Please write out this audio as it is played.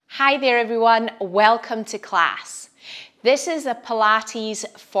Hi there everyone, welcome to class. This is a Pilates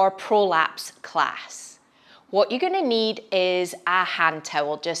for prolapse class. What you're going to need is a hand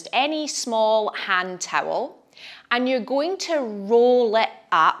towel, just any small hand towel, and you're going to roll it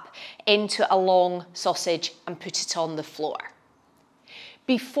up into a long sausage and put it on the floor.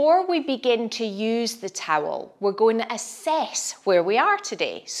 Before we begin to use the towel, we're going to assess where we are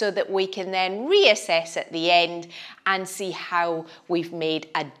today so that we can then reassess at the end and see how we've made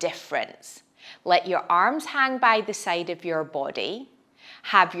a difference. Let your arms hang by the side of your body.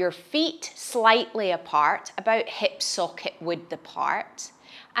 Have your feet slightly apart, about hip socket width apart,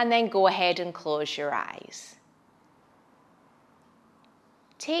 and then go ahead and close your eyes.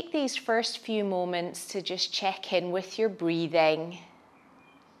 Take these first few moments to just check in with your breathing.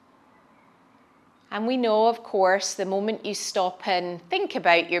 And we know, of course, the moment you stop and think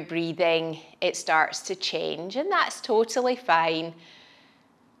about your breathing, it starts to change, and that's totally fine.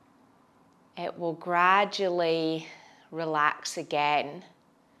 It will gradually relax again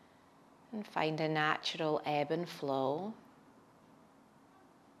and find a natural ebb and flow.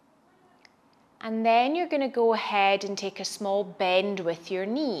 And then you're going to go ahead and take a small bend with your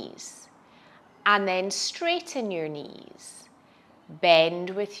knees, and then straighten your knees.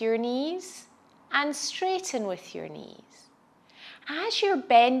 Bend with your knees and straighten with your knees. As you're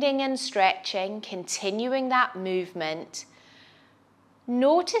bending and stretching, continuing that movement,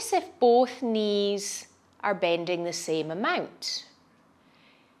 notice if both knees are bending the same amount.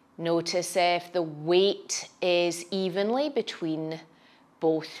 Notice if the weight is evenly between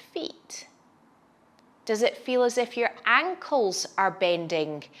both feet. Does it feel as if your ankles are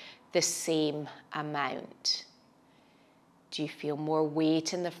bending the same amount? Do you feel more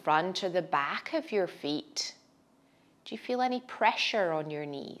weight in the front or the back of your feet? Do you feel any pressure on your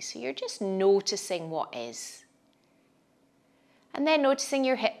knees? So you're just noticing what is. And then noticing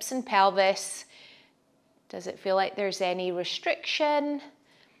your hips and pelvis. Does it feel like there's any restriction,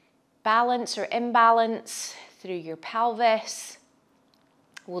 balance or imbalance through your pelvis?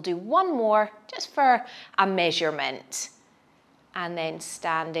 We'll do one more just for a measurement. And then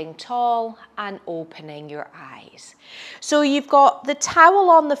standing tall and opening your eyes. So you've got the towel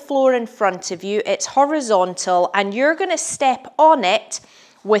on the floor in front of you, it's horizontal, and you're going to step on it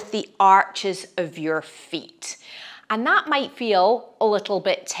with the arches of your feet. And that might feel a little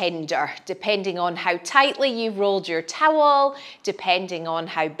bit tender, depending on how tightly you've rolled your towel, depending on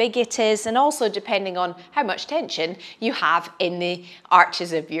how big it is, and also depending on how much tension you have in the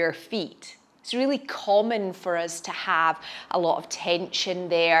arches of your feet. It's really common for us to have a lot of tension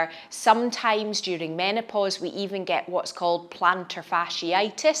there. Sometimes during menopause, we even get what's called plantar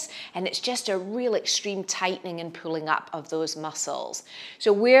fasciitis, and it's just a real extreme tightening and pulling up of those muscles.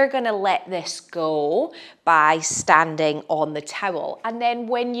 So we're going to let this go by standing on the towel. And then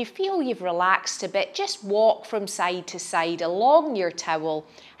when you feel you've relaxed a bit, just walk from side to side along your towel,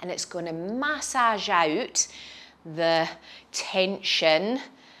 and it's going to massage out the tension.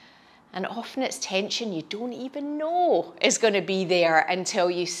 And often it's tension you don't even know is going to be there until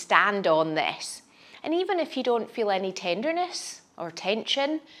you stand on this. And even if you don't feel any tenderness or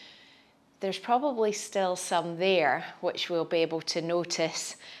tension, there's probably still some there, which we'll be able to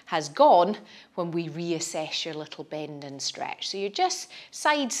notice has gone when we reassess your little bend and stretch. So you're just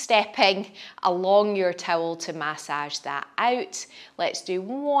sidestepping along your towel to massage that out. Let's do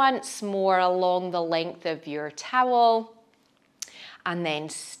once more along the length of your towel. And then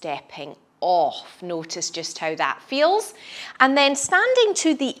stepping off. Notice just how that feels. And then standing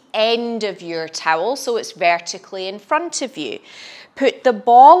to the end of your towel, so it's vertically in front of you. Put the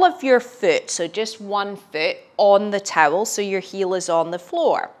ball of your foot, so just one foot, on the towel so your heel is on the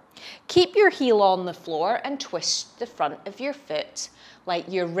floor. Keep your heel on the floor and twist the front of your foot like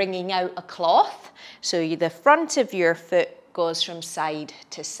you're wringing out a cloth. So the front of your foot goes from side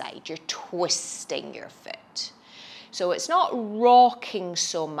to side. You're twisting your foot. So it's not rocking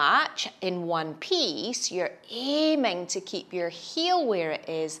so much in one piece. You're aiming to keep your heel where it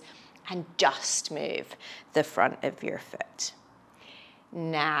is and just move the front of your foot.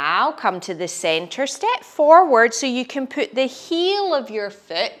 Now come to the center, step forward so you can put the heel of your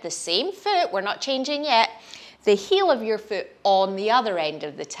foot, the same foot, we're not changing yet, the heel of your foot on the other end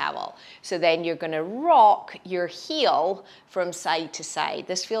of the towel. So then you're going to rock your heel from side to side.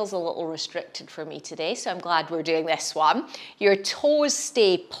 This feels a little restricted for me today, so I'm glad we're doing this one. Your toes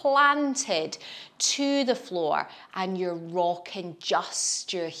stay planted to the floor and you're rocking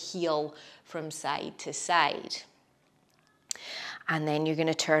just your heel from side to side. And then you're going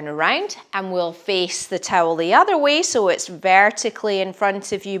to turn around and we'll face the towel the other way so it's vertically in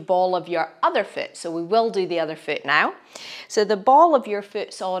front of you, ball of your other foot. So we will do the other foot now. So the ball of your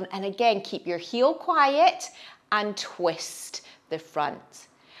foot's on, and again, keep your heel quiet and twist the front.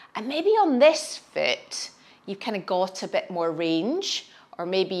 And maybe on this foot, you've kind of got a bit more range, or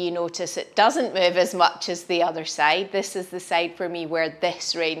maybe you notice it doesn't move as much as the other side. This is the side for me where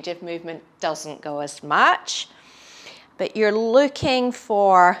this range of movement doesn't go as much. But you're looking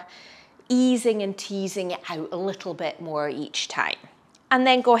for easing and teasing it out a little bit more each time. And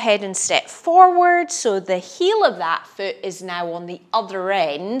then go ahead and step forward so the heel of that foot is now on the other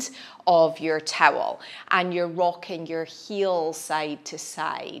end of your towel and you're rocking your heel side to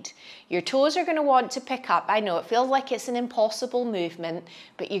side. Your toes are going to want to pick up. I know it feels like it's an impossible movement,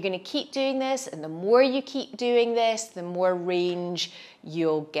 but you're going to keep doing this, and the more you keep doing this, the more range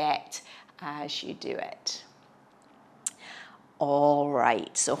you'll get as you do it. All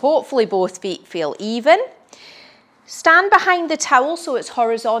right, so hopefully both feet feel even. Stand behind the towel so it's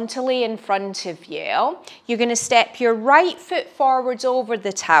horizontally in front of you. You're going to step your right foot forwards over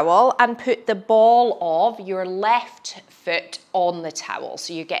the towel and put the ball of your left foot on the towel.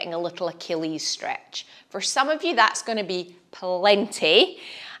 So you're getting a little Achilles stretch. For some of you, that's going to be plenty.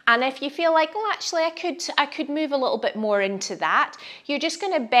 And if you feel like, oh, actually, I could move a little bit more into that, you're just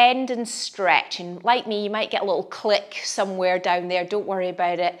going to bend and stretch. And like me, you might get a little click somewhere down there. Don't worry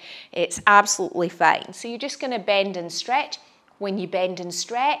about it. It's absolutely fine. So you're just going to bend and stretch. When you bend and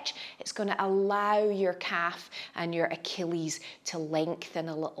stretch, it's going to allow your calf and your Achilles to lengthen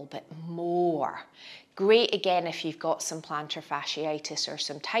a little bit more. Great, again, if you've got some plantar fasciitis or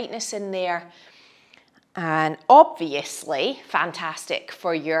some tightness in there. And obviously fantastic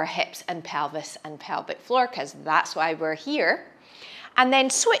for your hips and pelvis and pelvic floor, because that's why we're here. And then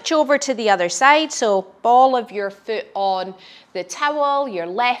switch over to the other side. So ball of your foot on the towel, your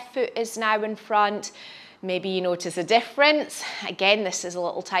left foot is now in front. Maybe you notice a difference. Again, this is a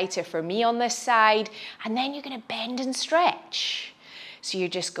little tighter for me on this side. And then you're going to bend and stretch. So you're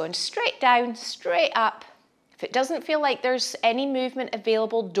just going straight down, straight up. If it doesn't feel like there's any movement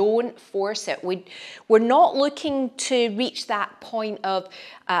available, don't force it. We're not looking to reach that point of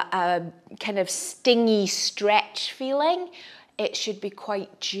a kind of stingy stretch feeling. It should be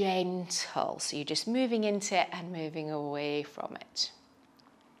quite gentle. So you're just moving into it and moving away from it.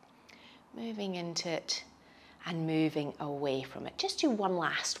 Moving into it and moving away from it. Just do one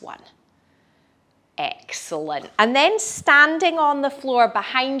last one. Excellent. And then standing on the floor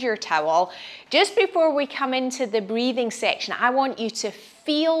behind your towel, just before we come into the breathing section, I want you to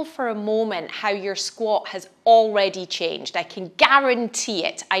feel for a moment how your squat has already changed. I can guarantee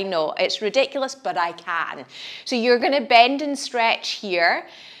it. I know it's ridiculous, but I can. So you're going to bend and stretch here.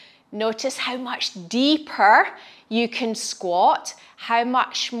 Notice how much deeper you can squat, how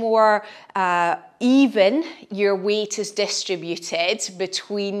much more even your weight is distributed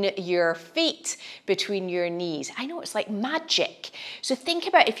between your feet, between your knees. I know it's like magic. So think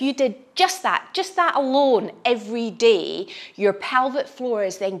about if you did just that alone every day, your pelvic floor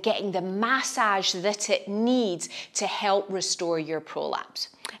is then getting the massage that it needs to help restore your prolapse.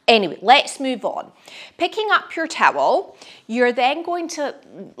 Anyway, let's move on. Picking up your towel, you're then going to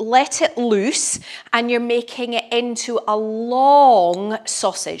let it loose and you're making it into a long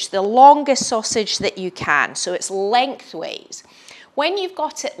sausage, the longest sausage that you can. So it's lengthways. When you've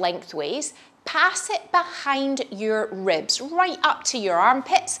got it lengthways, pass it behind your ribs, right up to your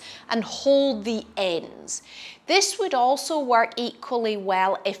armpits, and hold the ends. This would also work equally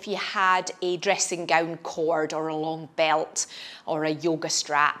well if you had a dressing gown cord or a long belt or a yoga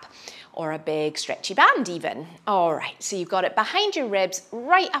strap or a big stretchy band even. All right, so you've got it behind your ribs,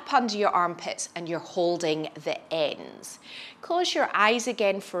 right up under your armpits, and you're holding the ends. Close your eyes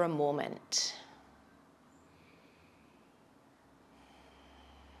again for a moment.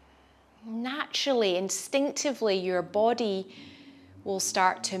 Naturally, instinctively, your body will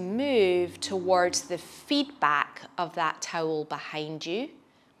start to move towards the feedback of that towel behind you.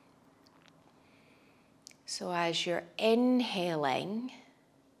 So as you're inhaling,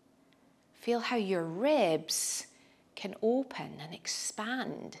 feel how your ribs can open and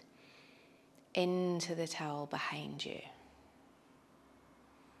expand into the towel behind you.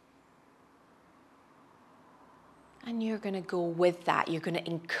 And you're going to go with that. You're going to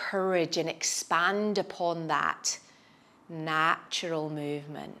encourage and expand upon that natural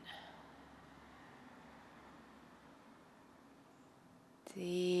movement.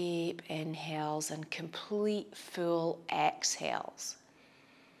 Deep inhales and complete full exhales.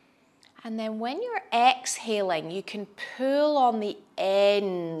 And then when you're exhaling, you can pull on the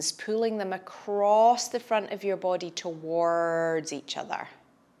ends, pulling them across the front of your body towards each other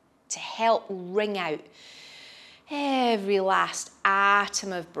to help wring out every last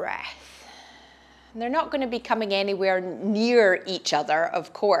atom of breath. And they're not going to be coming anywhere near each other,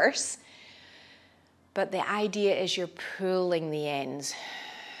 of course, but the idea is you're pulling the ends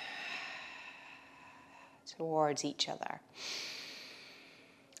towards each other.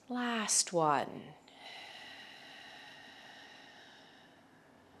 Last one.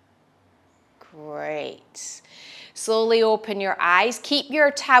 Great. Slowly open your eyes. Keep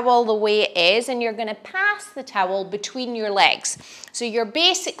your towel the way it is, and you're going to pass the towel between your legs. So you're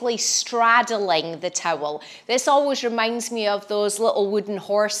basically straddling the towel. This always reminds me of those little wooden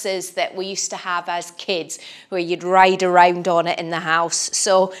horses that we used to have as kids, where you'd ride around on it in the house.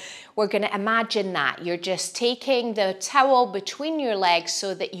 So we're going to imagine that. You're just taking the towel between your legs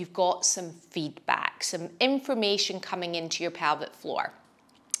so that you've got some feedback, some information coming into your pelvic floor.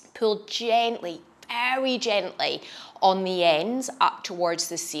 Pull gently, very gently on the ends up towards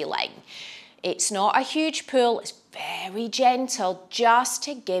the ceiling. It's not a huge pull, it's very gentle, just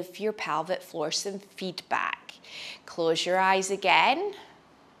to give your pelvic floor some feedback. Close your eyes again.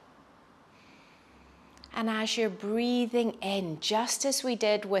 And as you're breathing in, just as we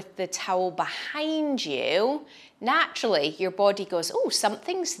did with the towel behind you, naturally your body goes, oh,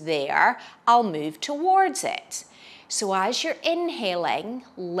 something's there, I'll move towards it. So as you're inhaling,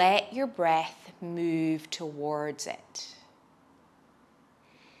 let your breath move towards it.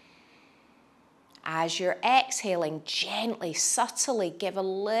 As you're exhaling, gently, subtly give a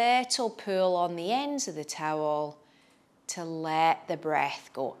little pull on the ends of the towel to let the breath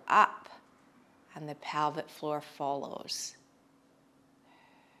go up and the pelvic floor follows.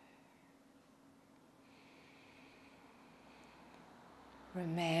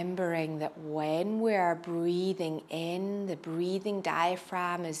 Remembering that when we are breathing in, the breathing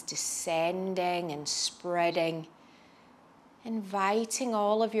diaphragm is descending and spreading, inviting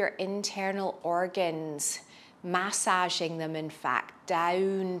all of your internal organs, massaging them, in fact,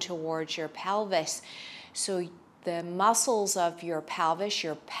 down towards your pelvis. So the muscles of your pelvis,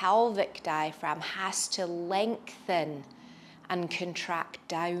 your pelvic diaphragm, has to lengthen and contract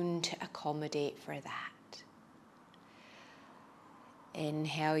down to accommodate for that.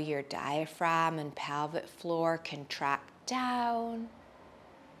 Inhale, your diaphragm and pelvic floor contract down,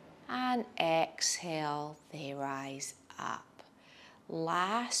 and exhale, they rise up.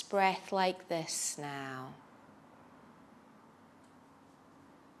 Last breath like this now.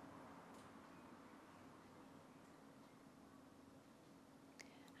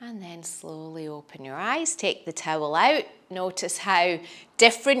 And then slowly open your eyes, take the towel out. Notice how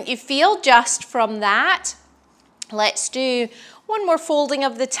different you feel just from that. Let's do one more folding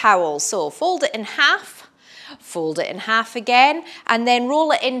of the towel. So fold it in half again, and then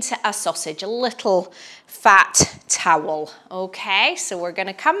roll it into a sausage, a little fat towel. Okay, so we're going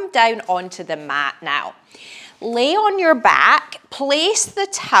to come down onto the mat now. Lay on your back, place the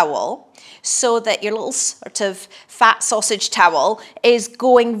towel so that your little sort of fat sausage towel is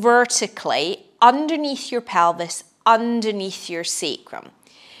going vertically underneath your pelvis, underneath your sacrum,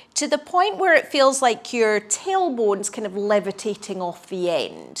 to the point where it feels like your tailbone's kind of levitating off the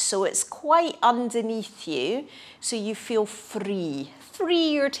end. So it's quite underneath you, so you feel free. Free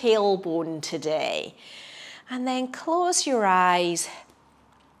your tailbone today. And then close your eyes.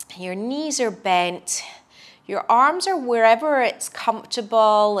 Your knees are bent. Your arms are wherever it's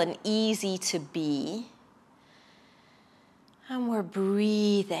comfortable and easy to be. And we're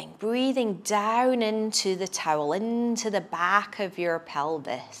breathing down into the towel, into the back of your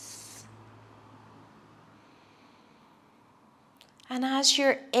pelvis. And as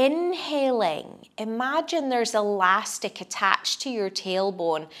you're inhaling, imagine there's elastic attached to your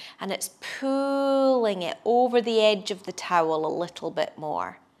tailbone and it's pulling it over the edge of the towel a little bit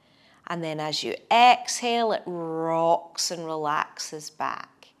more. And then as you exhale, it rocks and relaxes back.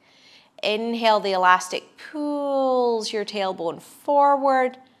 Inhale, the elastic pulls your tailbone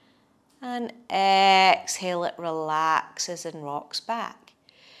forward, and exhale, it relaxes and rocks back.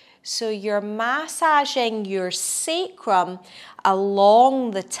 So you're massaging your sacrum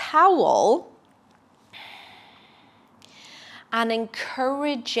along the towel and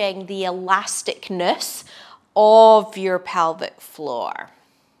encouraging the elasticness of your pelvic floor.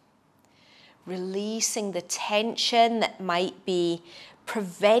 Releasing the tension that might be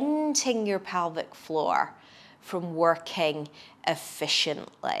preventing your pelvic floor from working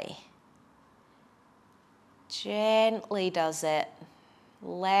efficiently. Gently does it.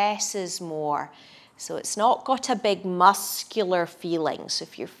 Less is more. So it's not got a big muscular feeling. So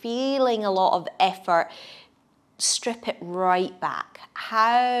if you're feeling a lot of effort, strip it right back.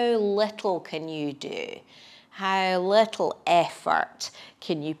 How little can you do? How little effort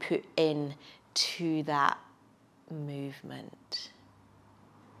can you put in to that movement?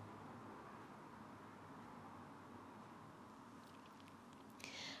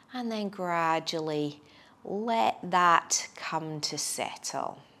 And then gradually let that come to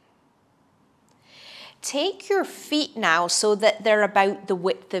settle. Take your feet now so that they're about the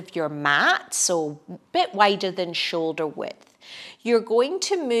width of your mat, so a bit wider than shoulder width. You're going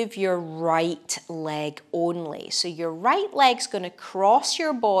to move your right leg only. So your right leg's going to cross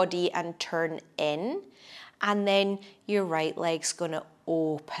your body and turn in, and then your right leg's going to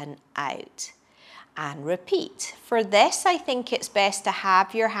open out. And repeat. For this, I think it's best to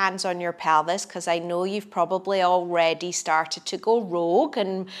have your hands on your pelvis, because I know you've probably already started to go rogue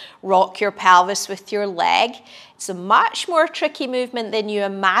and rock your pelvis with your leg. It's a much more tricky movement than you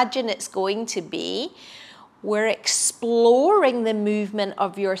imagine it's going to be. We're exploring the movement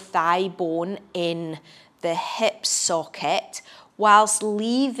of your thigh bone in the hip socket whilst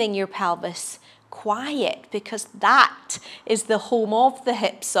leaving your pelvis quiet, because that is the home of the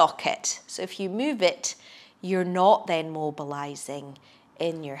hip socket. So if you move it, you're not then mobilizing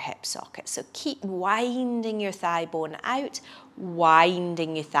in your hip socket. So keep winding your thigh bone out,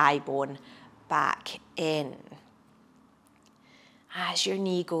 winding your thigh bone back in. As your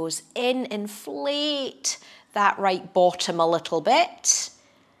knee goes in, inflate that right bottom a little bit.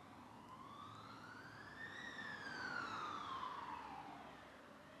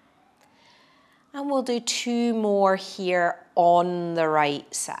 And we'll do 2 more here on the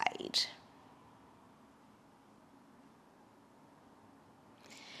right side.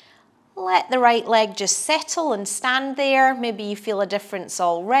 Let the right leg just settle and stand there. Maybe you feel a difference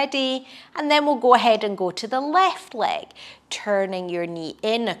already. And then we'll go ahead and go to the left leg, turning your knee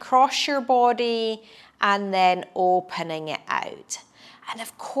in across your body and then opening it out. And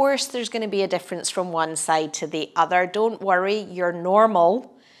of course, there's going to be a difference from one side to the other. Don't worry, you're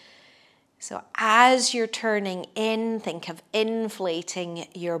normal. So as you're turning in, think of inflating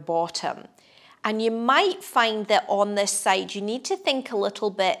your bottom. And you might find that on this side, you need to think a little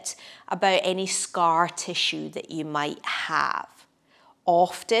bit about any scar tissue that you might have.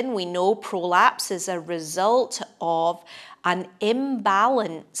 Often we know prolapse is a result of an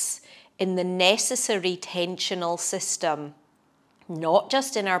imbalance in the necessary tensional system, not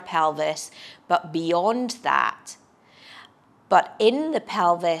just in our pelvis, but beyond that. But in the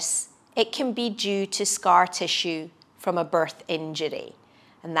pelvis, it can be due to scar tissue from a birth injury.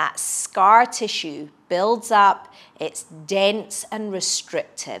 And that scar tissue builds up, it's dense and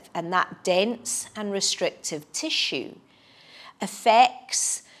restrictive. And that dense and restrictive tissue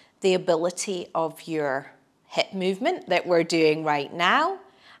affects the ability of your hip movement that we're doing right now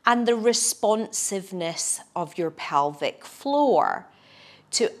and the responsiveness of your pelvic floor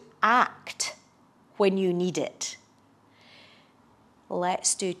to act when you need it.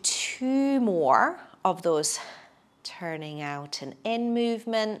 Let's do 2 more of those turning out and in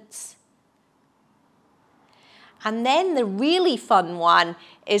movements. And then the really fun one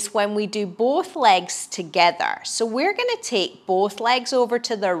is when we do both legs together. So we're going to take both legs over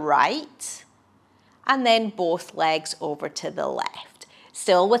to the right and then both legs over to the left.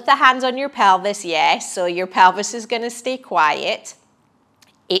 Still with the hands on your pelvis, yes, so your pelvis is going to stay quiet.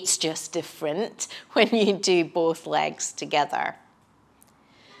 It's just different when you do both legs together.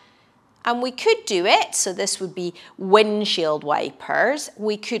 And we could do it, so this would be windshield wipers.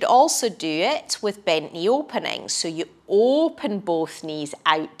 We could also do it with bent knee openings. So you open both knees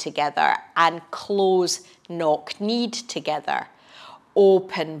out together and close knock-kneed together.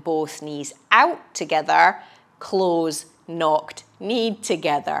 Open both knees out together, close knocked-kneed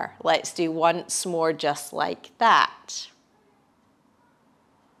together. Let's do once more just like that.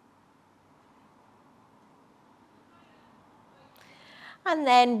 And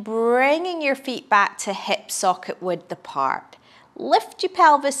then bringing your feet back to hip socket width apart. Lift your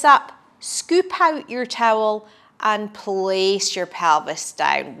pelvis up, scoop out your towel and place your pelvis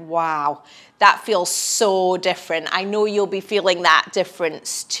down. Wow, that feels so different. I know you'll be feeling that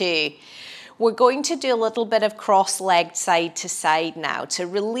difference too. We're going to do a little bit of cross-legged side to side now to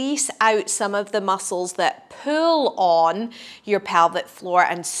release out some of the muscles that pull on your pelvic floor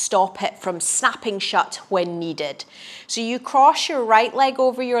and stop it from snapping shut when needed. So you cross your right leg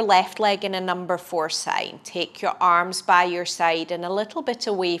over your left leg in a number 4 sign. Take your arms by your side and a little bit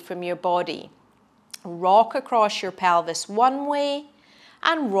away from your body. Rock across your pelvis one way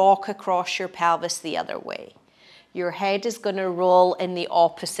and rock across your pelvis the other way. your head is going to roll in the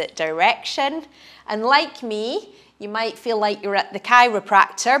opposite direction. And like me, you might feel like you're at the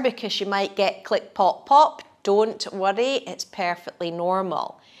chiropractor because you might get click, pop, pop. Don't worry, it's perfectly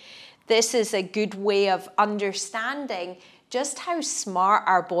normal. This is a good way of understanding just how smart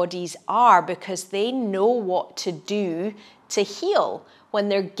our bodies are, because they know what to do to heal when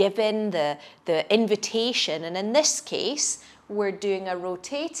they're given the invitation. And in this case, we're doing a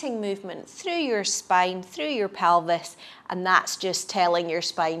rotating movement through your spine, through your pelvis, and that's just telling your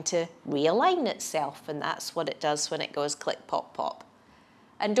spine to realign itself, and that's what it does when it goes click, pop, pop.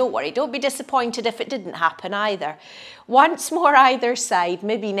 And don't worry, don't be disappointed if it didn't happen either. Once more either side,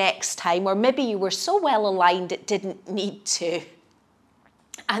 maybe next time, or maybe you were so well aligned it didn't need to.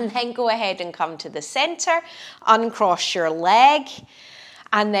 And then go ahead and come to the center, uncross your leg,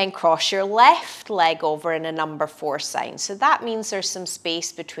 and then cross your left leg over in a number 4 sign. So that means there's some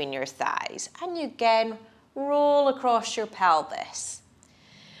space between your thighs. And you again roll across your pelvis.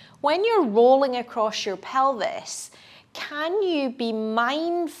 When you're rolling across your pelvis, can you be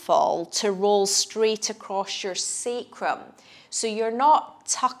mindful to roll straight across your sacrum? So you're not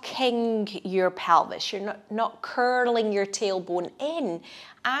tucking your pelvis, you're not curling your tailbone in.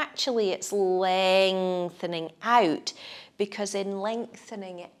 Actually, it's lengthening out, because in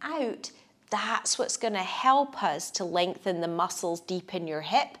lengthening it out, that's what's going to help us to lengthen the muscles deep in your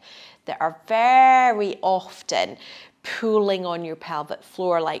hip that are very often pulling on your pelvic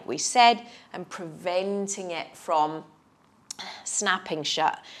floor, like we said, and preventing it from snapping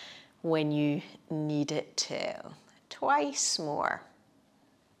shut when you need it to. Twice more.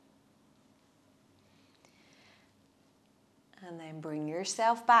 And then bring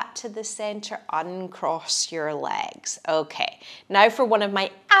yourself back to the center, uncross your legs. Okay, now for one of my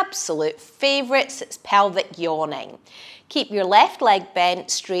absolute favorites, it's pelvic yawning. Keep your left leg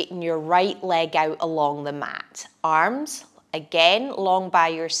bent, straighten your right leg out along the mat. Arms, again, long by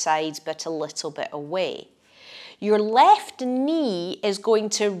your sides, but a little bit away. Your left knee is going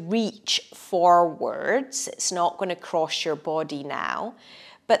to reach forwards. It's not going to cross your body now,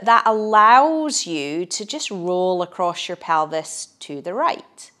 but that allows you to just roll across your pelvis to the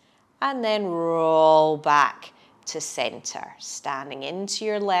right and then roll back to center, standing into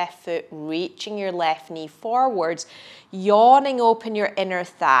your left foot, reaching your left knee forwards, yawning open your inner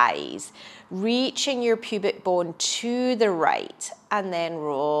thighs, reaching your pubic bone to the right, and then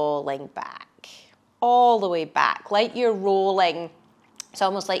rolling back. All the way back, like you're rolling, it's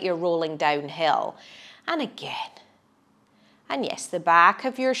almost like you're rolling downhill. And again. And yes, the back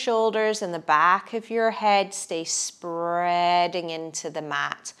of your shoulders and the back of your head stay spreading into the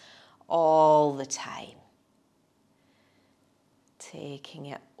mat all the time. Taking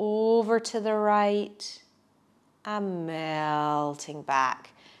it over to the right and melting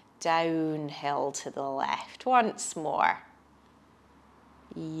back downhill to the left. Once more.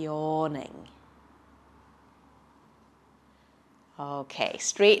 Yawning. Okay,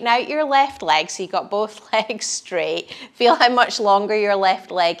 straighten out your left leg so you've got both legs straight. Feel how much longer your left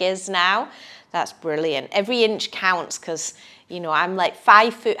leg is now. That's brilliant. Every inch counts, because, you know, I'm like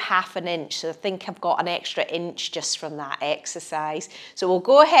 5 foot half an inch, so I think I've got an extra inch just from that exercise. So we'll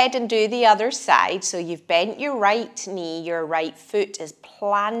go ahead and do the other side. So you've bent your right knee, your right foot is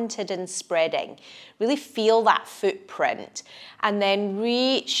planted and spreading. Really feel that footprint. And then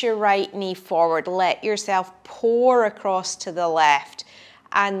reach your right knee forward. Let yourself pour across to the left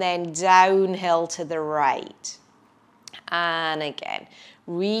and then downhill to the right. And again,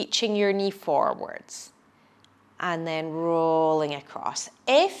 reaching your knee forwards and then rolling across.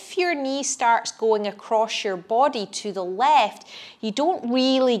 If your knee starts going across your body to the left, you don't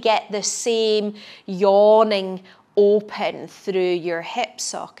really get the same yawning open through your hip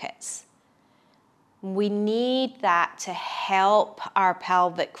sockets. We need that to help our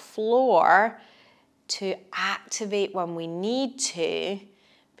pelvic floor to activate when we need to,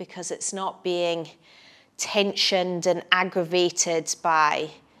 because it's not being tensioned and aggravated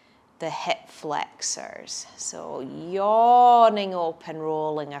by the hip flexors. So yawning open,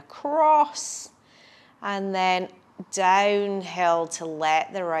 rolling across, and then downhill to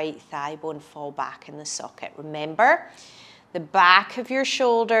let the right thigh bone fall back in the socket. Remember, the back of your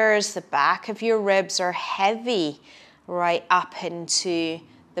shoulders, the back of your ribs are heavy right up into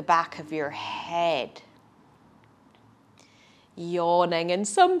the back of your head. Yawning, and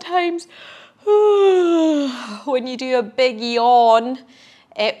sometimes when you do a big yawn,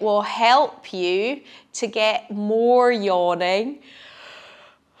 it will help you to get more yawning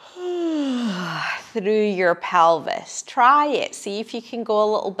through your pelvis. Try it. See if you can go a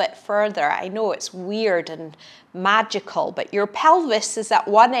little bit further. I know it's weird and magical, but your pelvis is at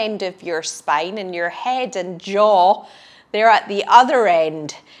one end of your spine and your head and jaw, they're at the other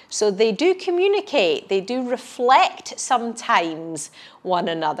end. So they do communicate, they do reflect sometimes one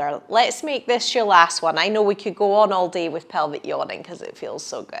another. Let's make this your last one. I know we could go on all day with pelvic yawning because it feels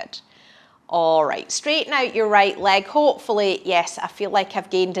so good. All right, straighten out your right leg. Hopefully, yes, I feel like I've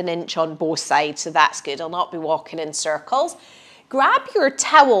gained an inch on both sides, so that's good. I'll not be walking in circles. Grab your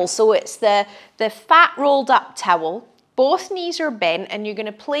towel, so it's the fat rolled up towel. Both knees are bent, and you're going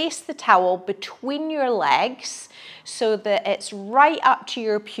to place the towel between your legs so that it's right up to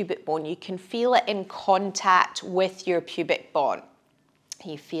your pubic bone. You can feel it in contact with your pubic bone.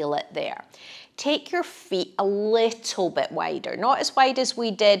 You feel it there. Take your feet a little bit wider, not as wide as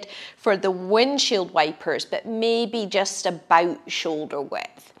we did for the windshield wipers, but maybe just about shoulder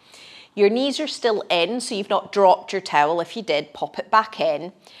width. Your knees are still in, so you've not dropped your towel. If you did, pop it back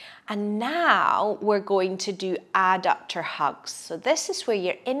in. And now we're going to do adductor hugs. So this is where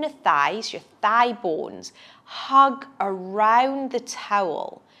your inner thighs, your thigh bones, hug around the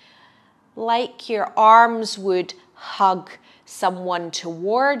towel like your arms would hug someone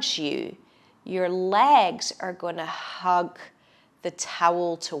towards you. Your legs are going to hug the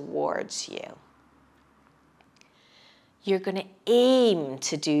towel towards you. You're going to aim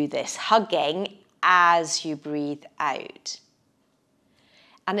to do this, hugging as you breathe out.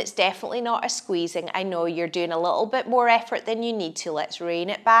 And it's definitely not a squeezing. I know you're doing a little bit more effort than you need to. Let's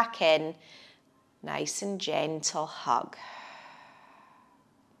rein it back in. Nice and gentle hug.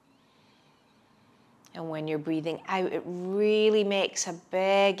 And when you're breathing out, it really makes a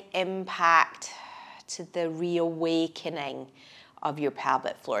big impact to the reawakening of your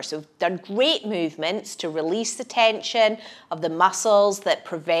pelvic floor. So we've done great movements to release the tension of the muscles that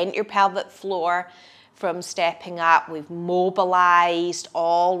prevent your pelvic floor from stepping up. We've mobilized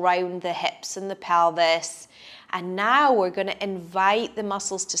all around the hips and the pelvis. And now we're going to invite the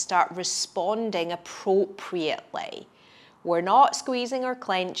muscles to start responding appropriately. We're not squeezing or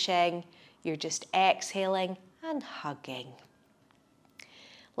clenching. You're just exhaling and hugging.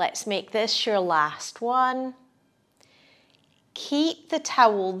 Let's make this your last one. Keep the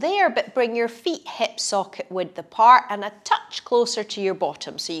towel there, but bring your feet hip socket width apart and a touch closer to your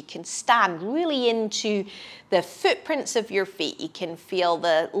bottom so you can stand really into the footprints of your feet. You can feel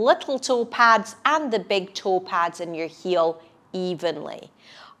the little toe pads and the big toe pads in your heel evenly.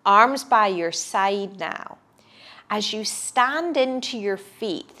 Arms by your side now. As you stand into your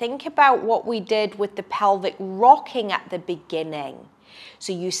feet, think about what we did with the pelvic rocking at the beginning.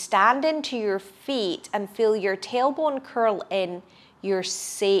 So you stand into your feet and feel your tailbone curl in, your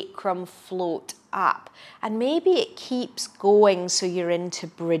sacrum float up. And maybe it keeps going so you're into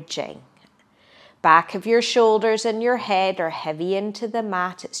bridging. Back of your shoulders and your head are heavy into the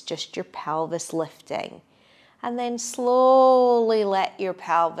mat. It's just your pelvis lifting. And then slowly let your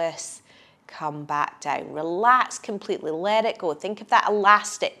pelvis come back down. Relax completely. Let it go. Think of that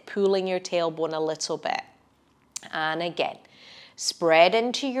elastic pulling your tailbone a little bit. And again, spread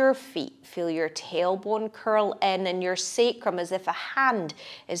into your feet. Feel your tailbone curl in and your sacrum as if a hand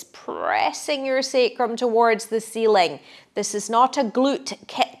is pressing your sacrum towards the ceiling. This is not a glute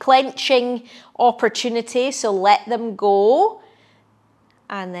clenching opportunity, so let them go.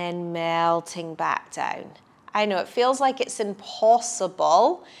 And then melting back down. I know it feels like it's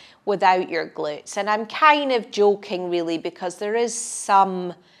impossible without your glutes. And I'm kind of joking really because there is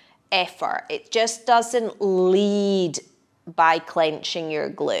some effort. It just doesn't lead by clenching your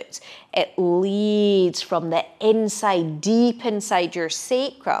glutes. It leads from the inside, deep inside your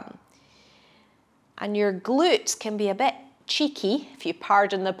sacrum. And your glutes can be a bit cheeky, if you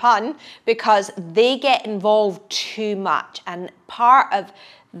pardon the pun, because they get involved too much. And part of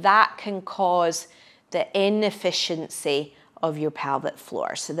that can cause the inefficiency of your pelvic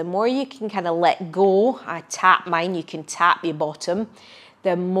floor. So the more you can kind of let go, I tap mine, you can tap your bottom,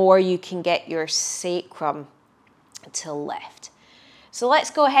 the more you can get your sacrum to lift. So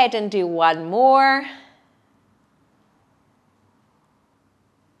let's go ahead and do one more.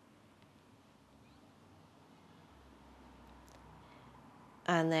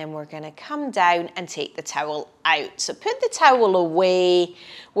 And then we're going to come down and take the towel out. So put the towel away.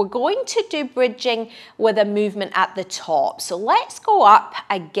 We're going to do bridging with a movement at the top. So let's go up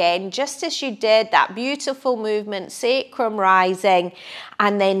again, just as you did, that beautiful movement, sacrum rising,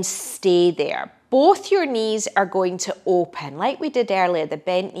 and then stay there. Both your knees are going to open, like we did earlier, the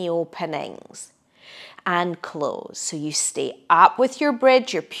bent knee openings, and close. So you stay up with your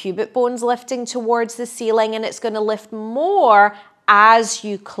bridge, your pubic bone's lifting towards the ceiling, and it's going to lift more as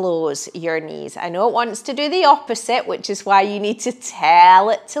you close your knees. I know it wants to do the opposite, which is why you need to tell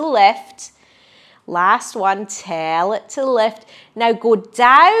it to lift. Last one, tell it to lift. Now go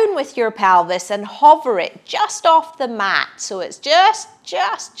down with your pelvis and hover it just off the mat. So it's just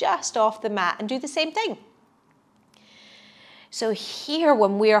off the mat, and do the same thing. So here,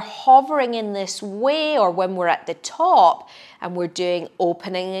 when we're hovering in this way, or when we're at the top and we're doing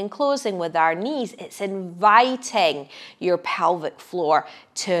opening and closing with our knees, it's inviting your pelvic floor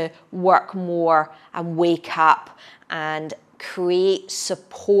to work more and wake up and create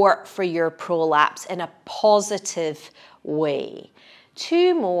support for your prolapse in a positive way.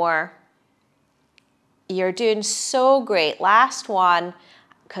 2 more. You're doing so great. Last one,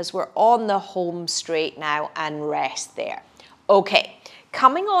 because we're on the home straight now, and rest there. Okay,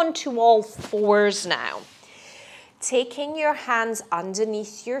 coming on to all fours now. Taking your hands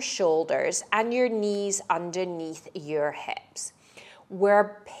underneath your shoulders and your knees underneath your hips.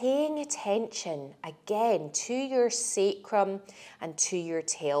 We're paying attention again to your sacrum and to your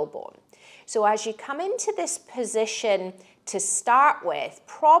tailbone. So as you come into this position to start with,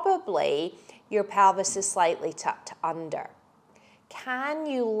 probably your pelvis is slightly tucked under. Can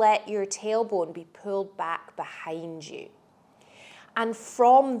you let your tailbone be pulled back behind you? And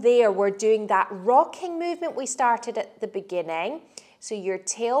from there, we're doing that rocking movement we started at the beginning. So your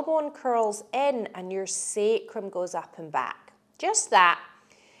tailbone curls in and your sacrum goes up and back. Just that.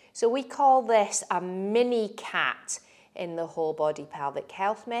 So we call this a mini cat in the whole body pelvic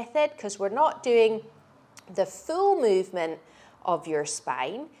health method, because we're not doing the full movement of your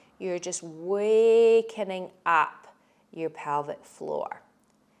spine. You're just wakening up your pelvic floor.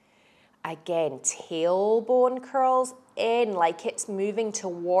 Again, tailbone curls in like it's moving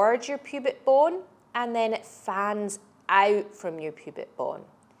towards your pubic bone, and then it fans out from your pubic bone.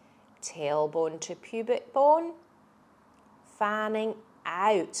 Tailbone to pubic bone, fanning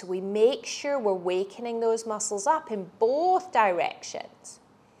out. So we make sure we're wakening those muscles up in both directions.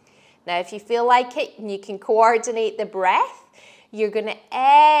 Now, if you feel like it and you can coordinate the breath, you're going to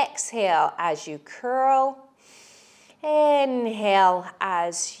exhale as you curl. Inhale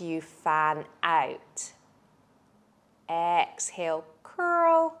as you fan out. Exhale,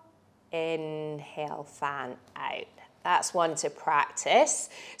 curl. Inhale, fan out. That's one to practice.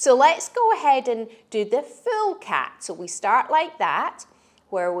 So let's go ahead and do the full cat. So we start like that,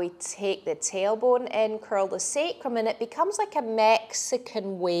 where we take the tailbone in, curl the sacrum, and it becomes like a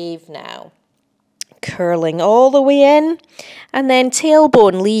Mexican wave now. Curling all the way in, and then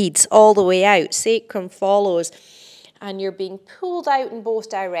tailbone leads all the way out. Sacrum follows. And you're being pulled out in both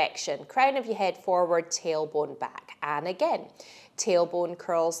directions. Crown of your head forward, tailbone back. And again, tailbone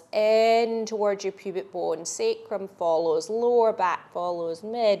curls in towards your pubic bone. Sacrum follows, lower back follows,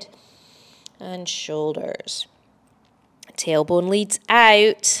 mid and shoulders. Tailbone leads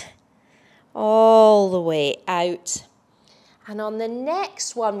out, all the way out. And on the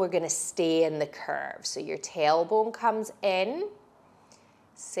next one, we're going to stay in the curve. So your tailbone comes in,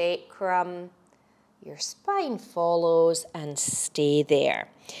 sacrum, your spine follows, and stay there.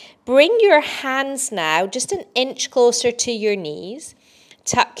 Bring your hands now just an inch closer to your knees.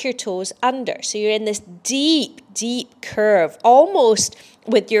 Tuck your toes under. So you're in this deep, deep curve, almost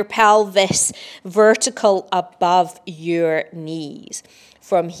with your pelvis vertical above your knees.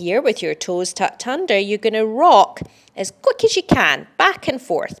 From here, with your toes tucked under, you're going to rock as quick as you can, back and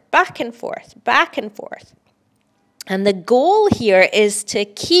forth, back and forth, back and forth. And the goal here is to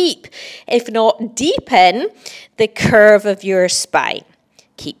keep, if not deepen, the curve of your spine.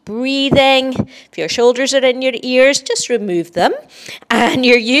 Keep breathing. If your shoulders are in your ears, just remove them. And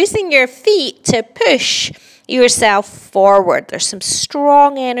you're using your feet to push yourself forward. There's some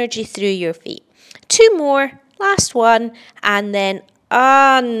strong energy through your feet. 2 more, last one, and then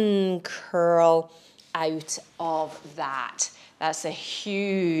uncurl out of that. That's a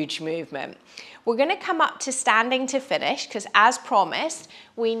huge movement. We're going to come up to standing to finish, because as promised,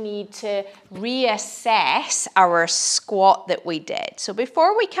 we need to reassess our squat that we did. So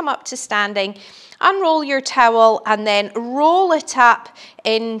before we come up to standing, unroll your towel and then roll it up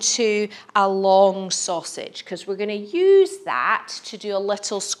into a long sausage, because we're going to use that to do a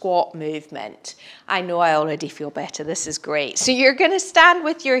little squat movement. I know I already feel better. This is great. So you're going to stand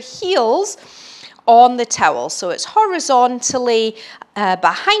with your heels on the towel. So it's horizontally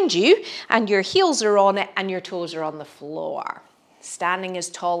behind you, and your heels are on it and your toes are on the floor. Standing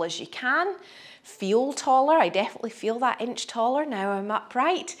as tall as you can. Feel taller. I definitely feel that inch taller now I'm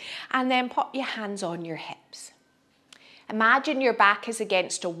upright. And then pop your hands on your hips. Imagine your back is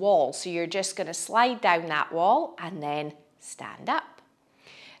against a wall, so you're just going to slide down that wall and then stand up.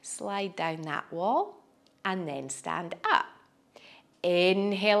 Slide down that wall and then stand up.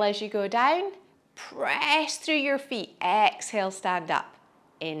 Inhale as you go down. Press through your feet. Exhale, stand up.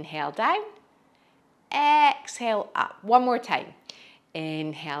 Inhale down. exhale up. One more time.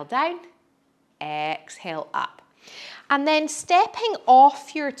 Inhale down, exhale up. And then stepping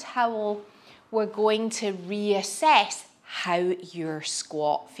off your towel, we're going to reassess how your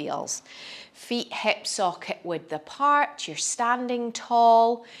squat feels. Feet hip socket width apart, you're standing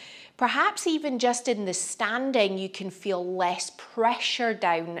tall. Perhaps even just in the standing, you can feel less pressure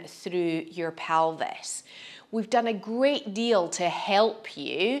down through your pelvis. We've done a great deal to help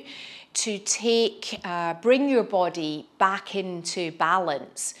you to bring your body back into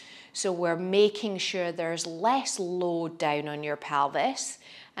balance. So we're making sure there's less load down on your pelvis,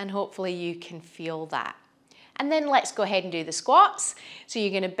 and hopefully you can feel that. And then let's go ahead and do the squats. So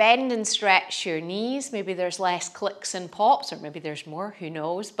you're going to bend and stretch your knees. Maybe there's less clicks and pops, or maybe there's more, who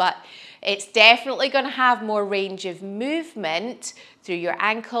knows. But it's definitely going to have more range of movement through your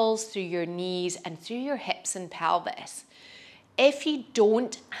ankles, through your knees, and through your hips and pelvis. If you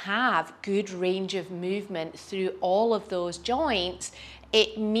don't have good range of movement through all of those joints,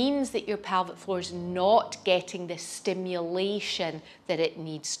 it means that your pelvic floor is not getting the stimulation that it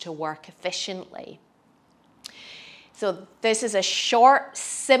needs to work efficiently. So this is a short,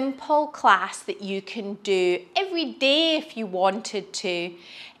 simple class that you can do every day if you wanted to.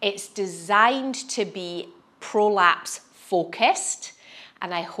 It's designed to be prolapse focused,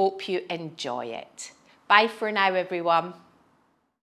 and I hope you enjoy it. Bye for now, everyone.